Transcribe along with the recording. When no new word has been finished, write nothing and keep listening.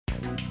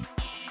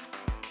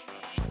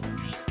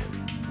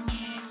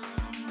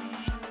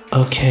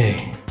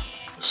Okay,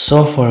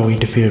 so far we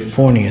defeated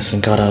Fornius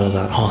and got out of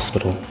that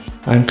hospital.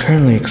 I'm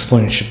currently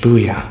exploring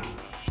Shibuya.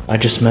 I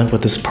just met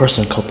with this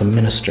person called the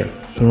Minister,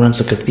 who runs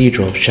a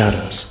Cathedral of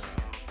Shadows.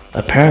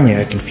 Apparently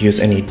I can fuse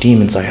any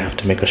demons I have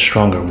to make a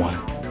stronger one.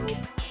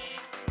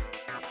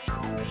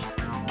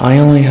 I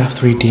only have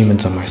 3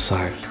 demons on my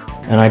side,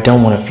 and I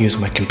don't want to fuse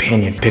my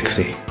companion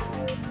Pixie.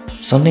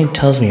 Something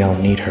tells me I'll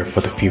need her for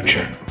the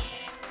future.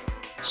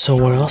 So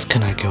where else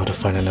can I go to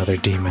find another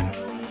demon?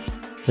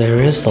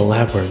 There is the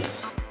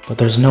labyrinth, but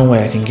there's no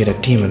way I can get a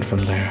demon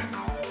from there.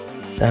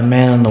 That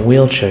man in the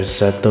wheelchair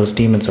said those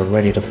demons are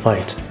ready to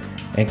fight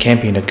and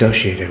can't be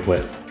negotiated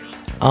with.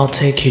 I'll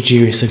take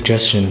Hijiri's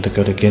suggestion to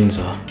go to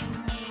Ginza.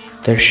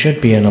 There should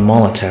be an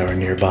Amala Tower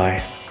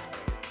nearby.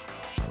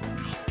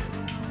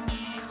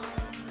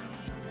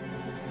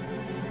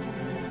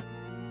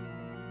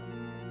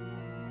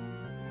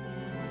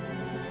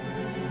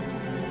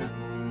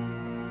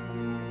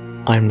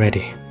 I'm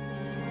ready.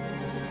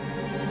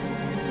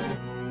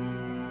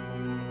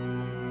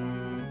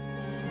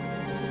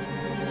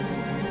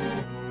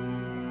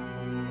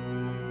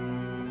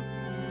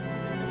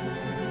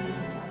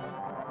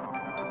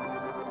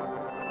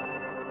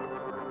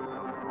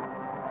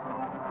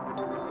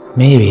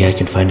 Maybe I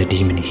can find a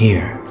demon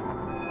here.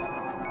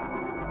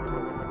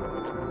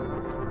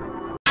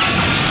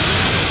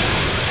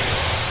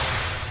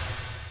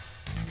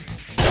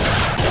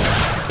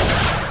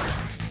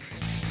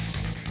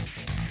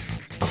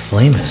 A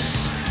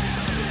Flamus.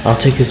 I'll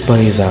take his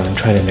buddies out and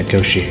try to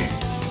negotiate.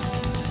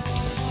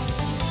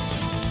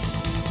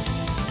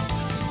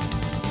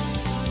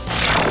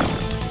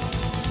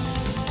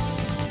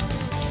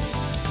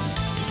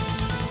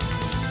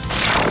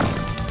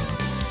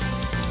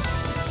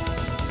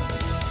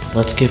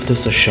 Let's give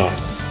this a shot.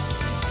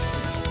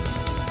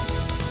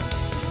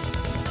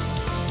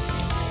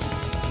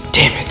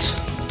 Damn it!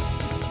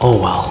 Oh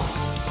well.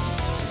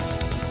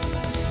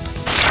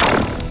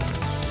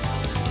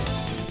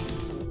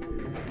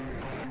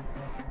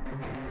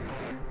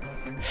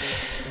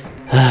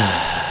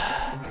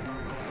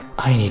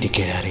 I need to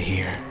get out of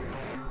here.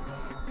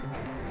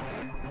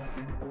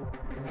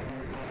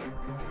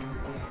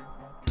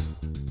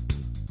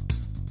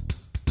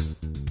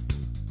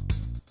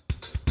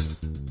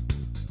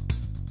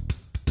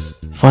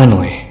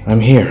 Finally, I'm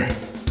here.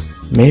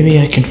 Maybe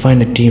I can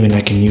find a demon I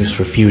can use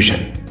for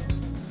fusion.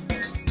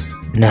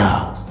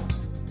 Now,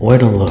 where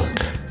to look?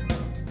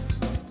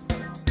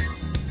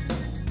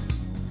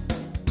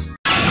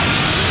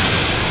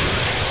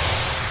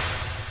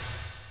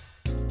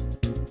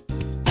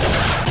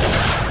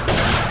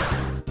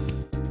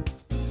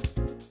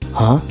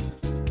 Huh?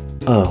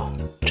 Oh,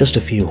 just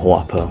a few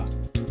Huapo.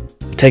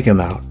 Take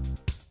him out.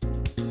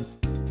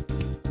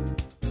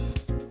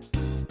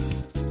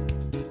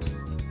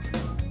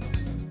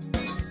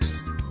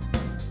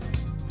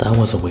 That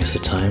was a waste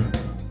of time.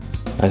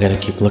 I gotta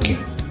keep looking.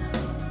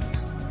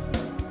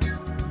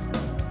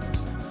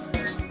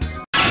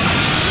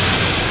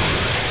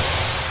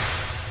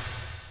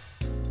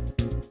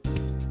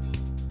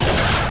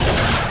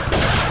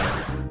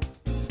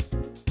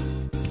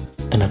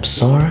 An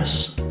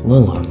Apsaurus,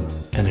 Lilum,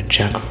 and a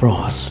Jack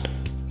Frost.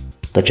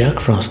 The Jack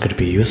Frost could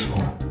be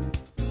useful.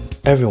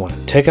 Everyone,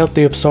 take out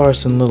the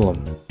Apsaurus and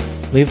Lilum.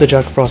 Leave the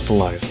Jack Frost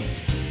alive.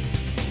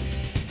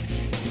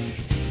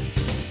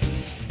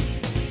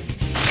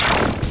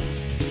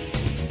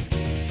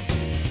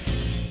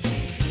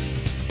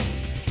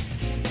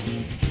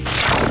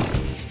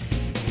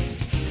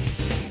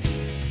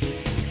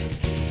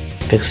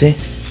 Pixie,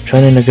 try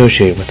to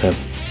negotiate with him.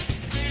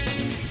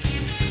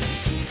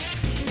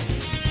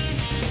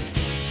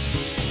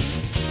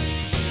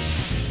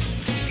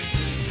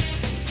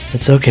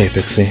 It's okay,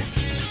 Pixie.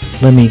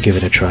 Let me give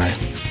it a try.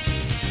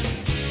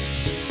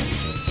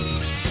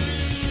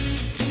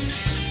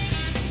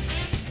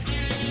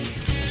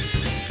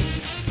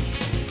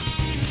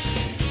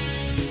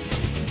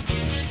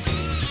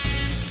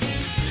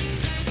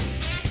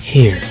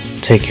 Here,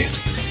 take it.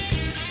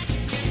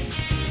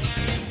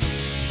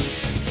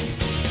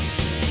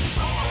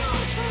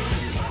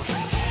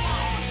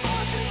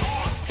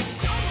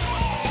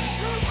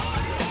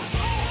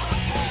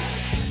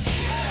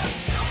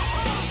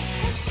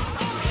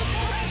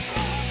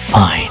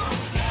 Fine.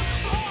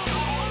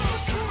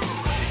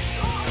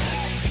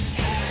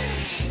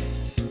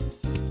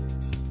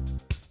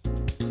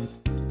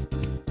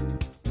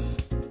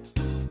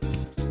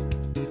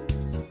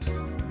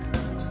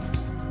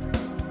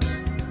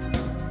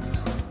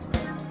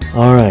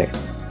 Alright,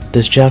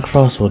 this Jack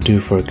Frost will do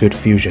for a good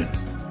fusion.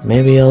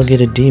 Maybe I'll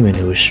get a demon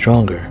who is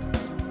stronger.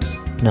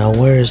 Now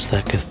where is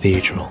that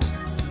cathedral?